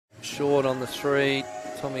short on the three.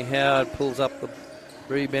 Tommy Howard pulls up the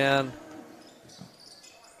rebound.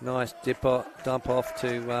 Nice dump off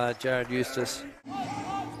to Jared Eustace.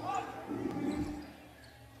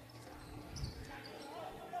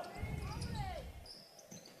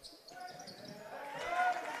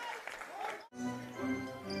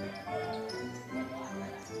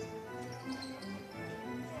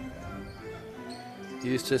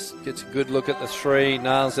 Eustace gets a good look at the three,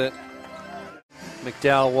 nails it.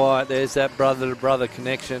 McDowell White, there's that brother-to-brother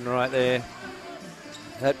connection right there.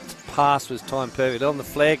 That pass was timed perfect. On the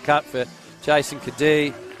flag cut for Jason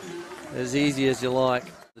Cadee, as easy as you like.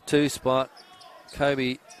 The two spot,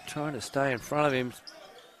 Kobe trying to stay in front of him,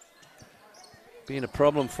 being a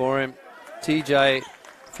problem for him. TJ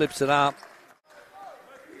flips it up.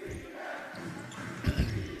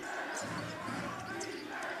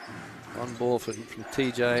 On ball from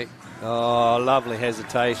TJ. Oh, lovely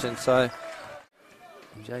hesitation. So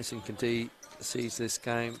Jason Cadee sees this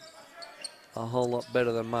game a whole lot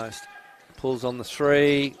better than most. Pulls on the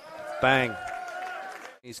three. Bang.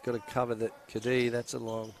 He's got to cover that Cadee. That's a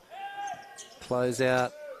long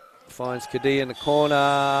closeout. Finds Cadee in the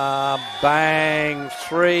corner. Bang.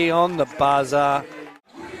 Three on the buzzer.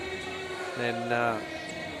 Then,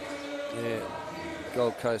 yeah,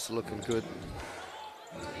 Gold Coast are looking good.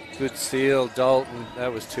 Good steal, Dalton.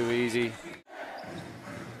 That was too easy.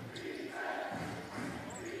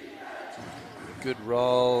 Good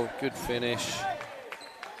roll, good finish.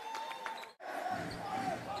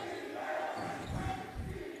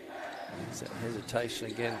 There's that hesitation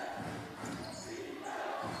again.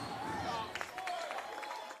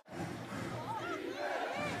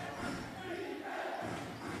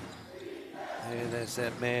 And there's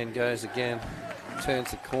that man goes again.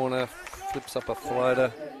 Turns the corner, flips up a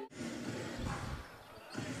floater.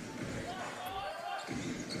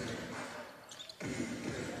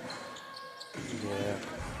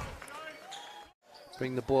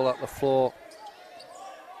 Bring the ball up the floor.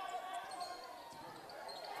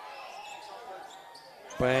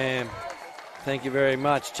 Bam. Thank you very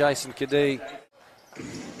much, Jason Cadee.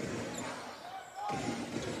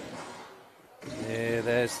 Yeah,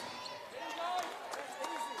 there's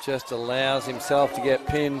just allows himself to get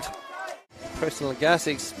pinned. Preston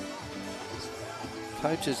Legassi's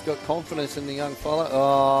coach has got confidence in the young fella.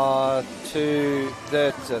 Oh,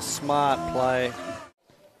 that's a smart play.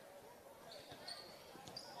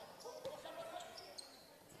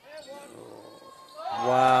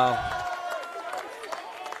 Wow.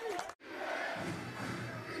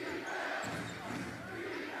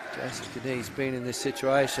 Jason Cadee's been in this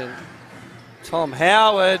situation. Tom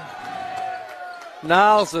Howard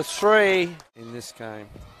nails the three in this game.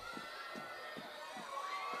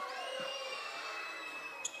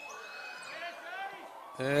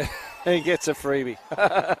 He gets a freebie.